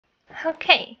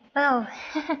Okay, well,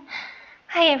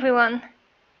 hi everyone.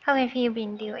 How have you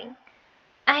been doing?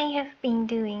 I have been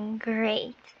doing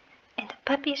great, and the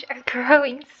puppies are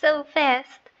growing so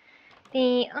fast.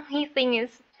 The only thing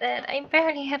is that I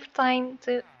barely have time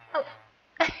to. Oh,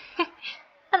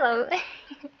 hello.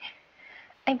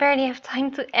 I barely have time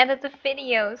to edit the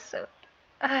video, so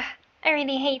I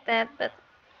really hate that, but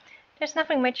there's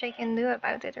nothing much I can do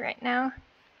about it right now.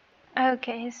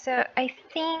 Okay, so I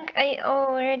think I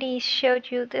already showed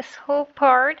you this whole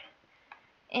part.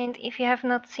 And if you have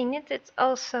not seen it, it's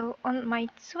also on my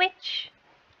Twitch.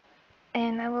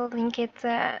 And I will link it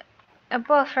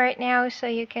above right now so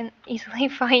you can easily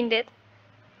find it.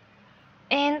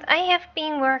 And I have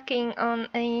been working on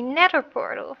a nether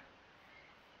portal,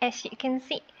 as you can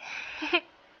see.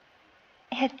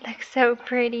 It looks so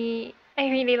pretty. I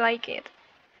really like it.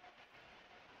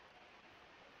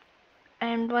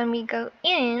 And when we go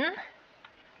in,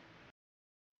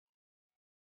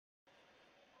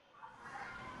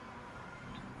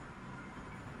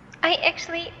 I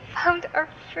actually found our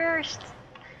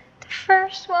the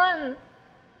first one.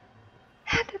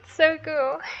 That's so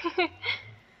cool.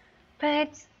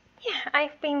 But yeah,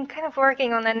 I've been kind of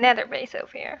working on a nether base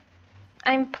over here.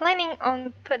 I'm planning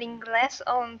on putting glass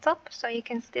on top so you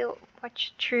can still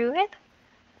watch through it.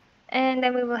 And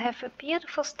then we will have a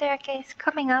beautiful staircase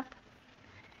coming up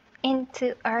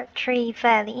into our tree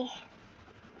valley.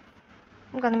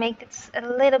 I'm gonna make this a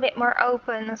little bit more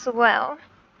open as well.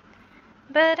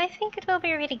 But I think it will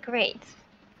be really great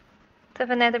to have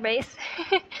a nether base.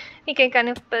 We can kind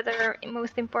of put our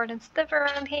most important stuff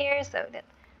around here so that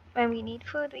when we need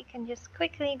food we can just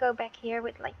quickly go back here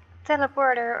with like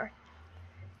teleporter or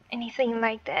anything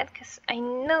like that, because I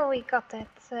know we got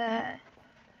that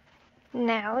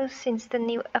now since the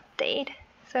new update,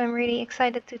 so I'm really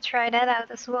excited to try that out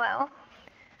as well.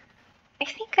 I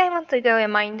think I want to go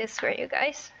and mine this for you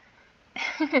guys.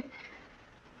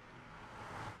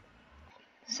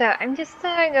 So I'm just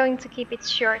going to keep it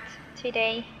short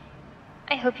today.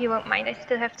 I hope you won't mind. I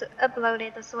still have to upload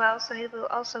it as well, so it will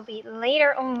also be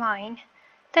later online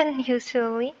than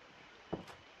usually.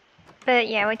 But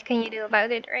yeah, what can you do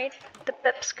about it, right? The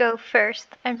pups go first.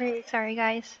 I'm really sorry,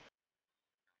 guys.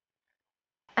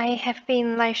 I have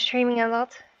been live streaming a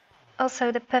lot.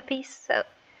 Also the puppies, so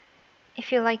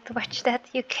if you like to watch that,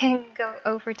 you can go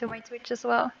over to my Twitch as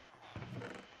well.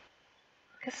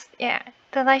 Because yeah,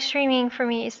 the live streaming for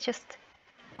me is just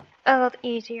a lot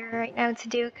easier right now to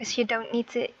do because you don't need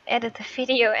to edit the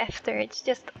video after. It's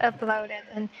just uploaded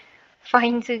and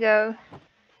fine to go.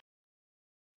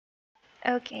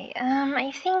 Okay,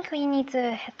 I think we need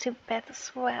to head to bed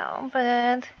as well,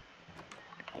 but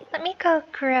let me go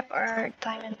grab our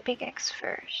diamond pickaxe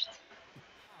first.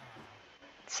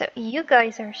 So you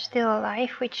guys are still alive,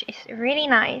 which is really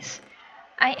nice.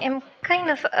 I am kind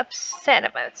of upset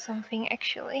about something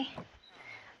actually.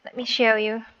 Let me show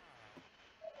you.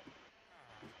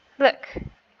 Look,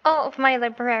 all of my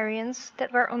librarians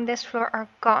that were on this floor are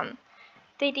gone.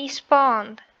 They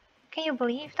despawned. Can you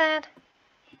believe that?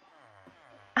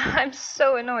 I'm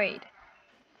so annoyed.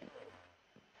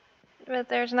 But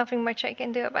there's nothing much I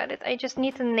can do about it. I just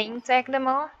need to name tag them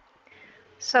all.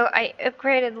 So I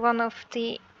upgraded one of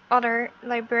the other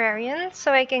librarians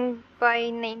so I can buy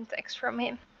name tags from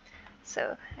him.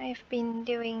 So I've been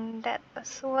doing that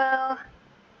as well.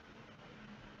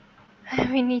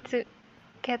 We need to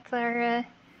get our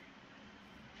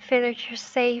villagers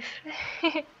safe.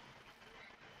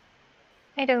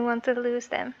 I don't want to lose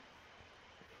them.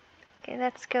 Okay,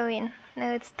 let's go in.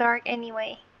 Now it's dark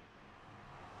anyway.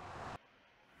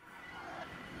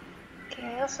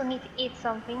 Okay, I also need to eat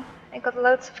something. I got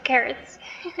loads of carrots.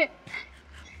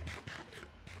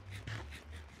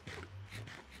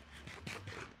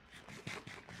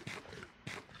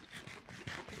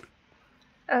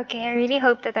 Okay, I really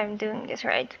hope that I'm doing this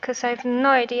right, because I have no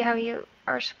idea how you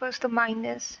are supposed to mine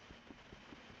this.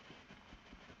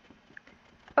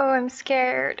 Oh, I'm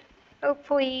scared. Oh,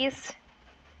 please.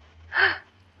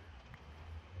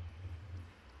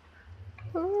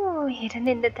 Ooh, hidden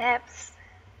in the depths.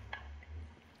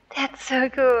 That's so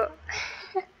cool.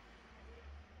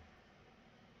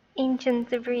 Ancient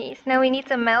debris. Now we need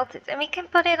to melt it and we can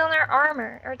put it on our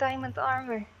armor, our diamond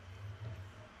armor.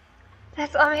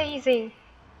 That's amazing.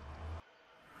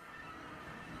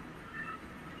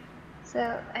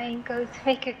 So I'm going to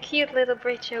make a cute little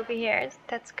bridge over here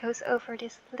that goes over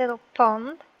this little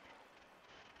pond.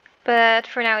 But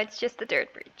for now it's just a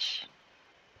dirt bridge.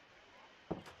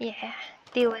 Yeah,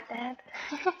 deal with that.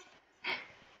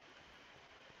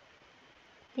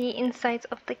 The insides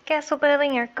of the castle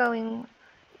building are going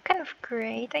kind of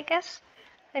great, I guess.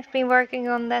 I've been working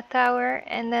on that tower,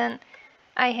 and then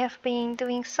I have been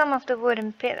doing some of the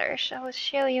wooden pillars. I will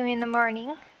show you in the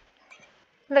morning.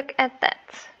 Look at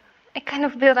that. I kind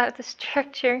of built out the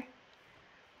structure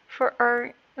for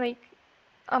our, like,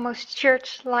 almost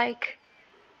church-like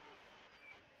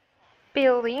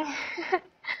building.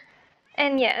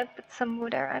 And yeah, I put some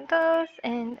wood around those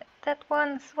and that one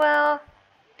as well.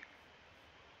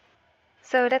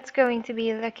 So that's going to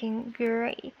be looking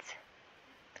great.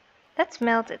 That's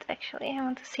melted actually. I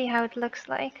want to see how it looks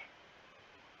like.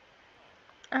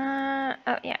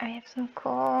 Oh yeah, I have some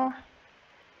coal.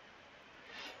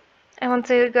 I want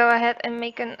to go ahead and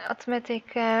make an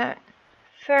automatic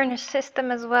furnace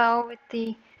system as well with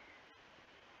the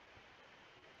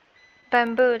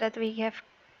bamboo that we have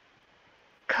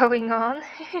going on.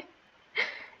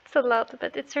 It's a lot,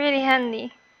 but it's really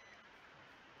handy.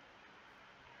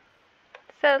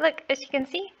 So look, as you can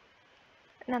see,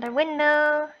 another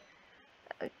window,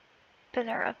 a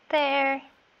pillar up there.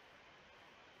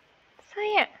 So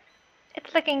yeah,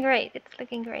 it's looking great, it's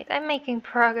looking great. I'm making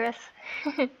progress.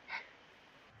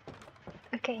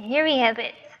 Okay, here we have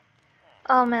it.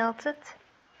 All melted.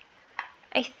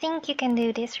 I think you can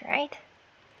do this, right?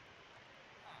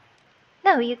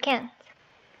 No, you can't.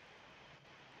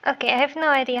 Okay, I have no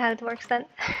idea how it works then.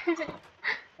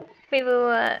 We will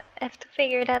have to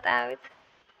figure that out.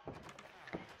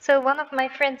 So one of my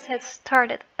friends has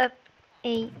started up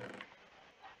a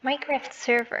Minecraft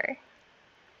server.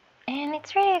 And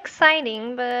it's really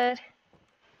exciting, but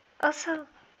also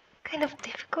kind of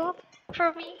difficult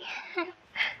for me.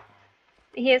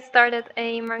 He has started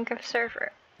a Minecraft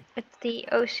server. It's the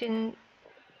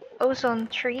Ozone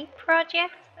Tree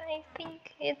project, I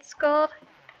think it's called.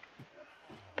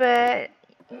 But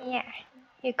yeah,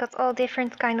 you got all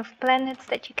different kind of planets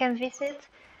that you can visit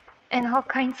and all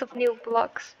kinds of new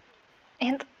blocks.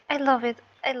 And I love it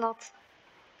a lot.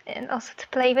 And also to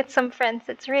play with some friends,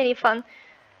 it's really fun.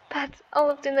 But all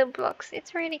of the new blocks,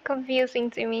 it's really confusing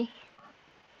to me.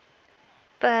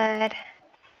 But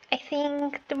I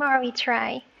think the more we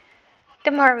try,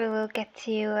 the more we will get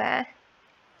to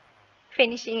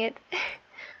finishing it.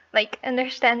 Like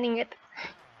understanding it.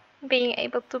 Being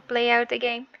able to play out the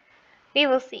game. We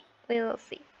will see. We will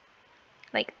see.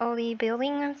 Like all the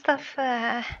building and stuff,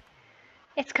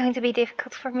 it's going to be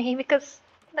difficult for me because,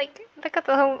 like, look at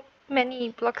how many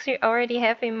blocks you already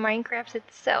have in Minecraft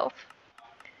itself.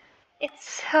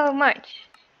 It's so much.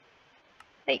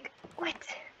 Like,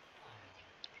 what?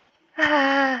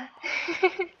 Ah.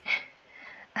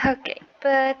 Okay,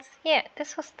 but yeah,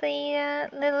 this was the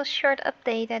little short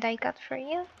update that I got for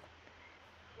you.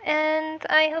 And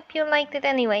I hope you liked it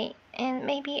anyway. And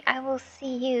maybe I will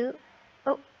see you.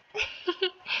 Oh.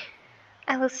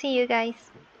 I will see you guys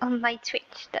on my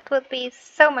Twitch. That would be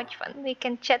so much fun. We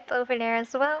can chat over there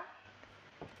as well.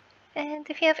 And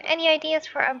if you have any ideas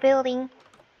for our building,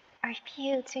 our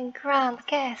huge and grand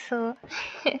castle,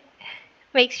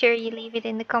 make sure you leave it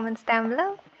in the comments down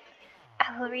below.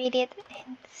 I will read it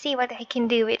and see what I can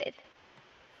do with it.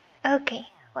 Okay,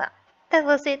 well, that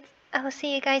was it. I will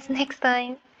see you guys next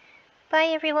time.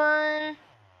 Bye everyone!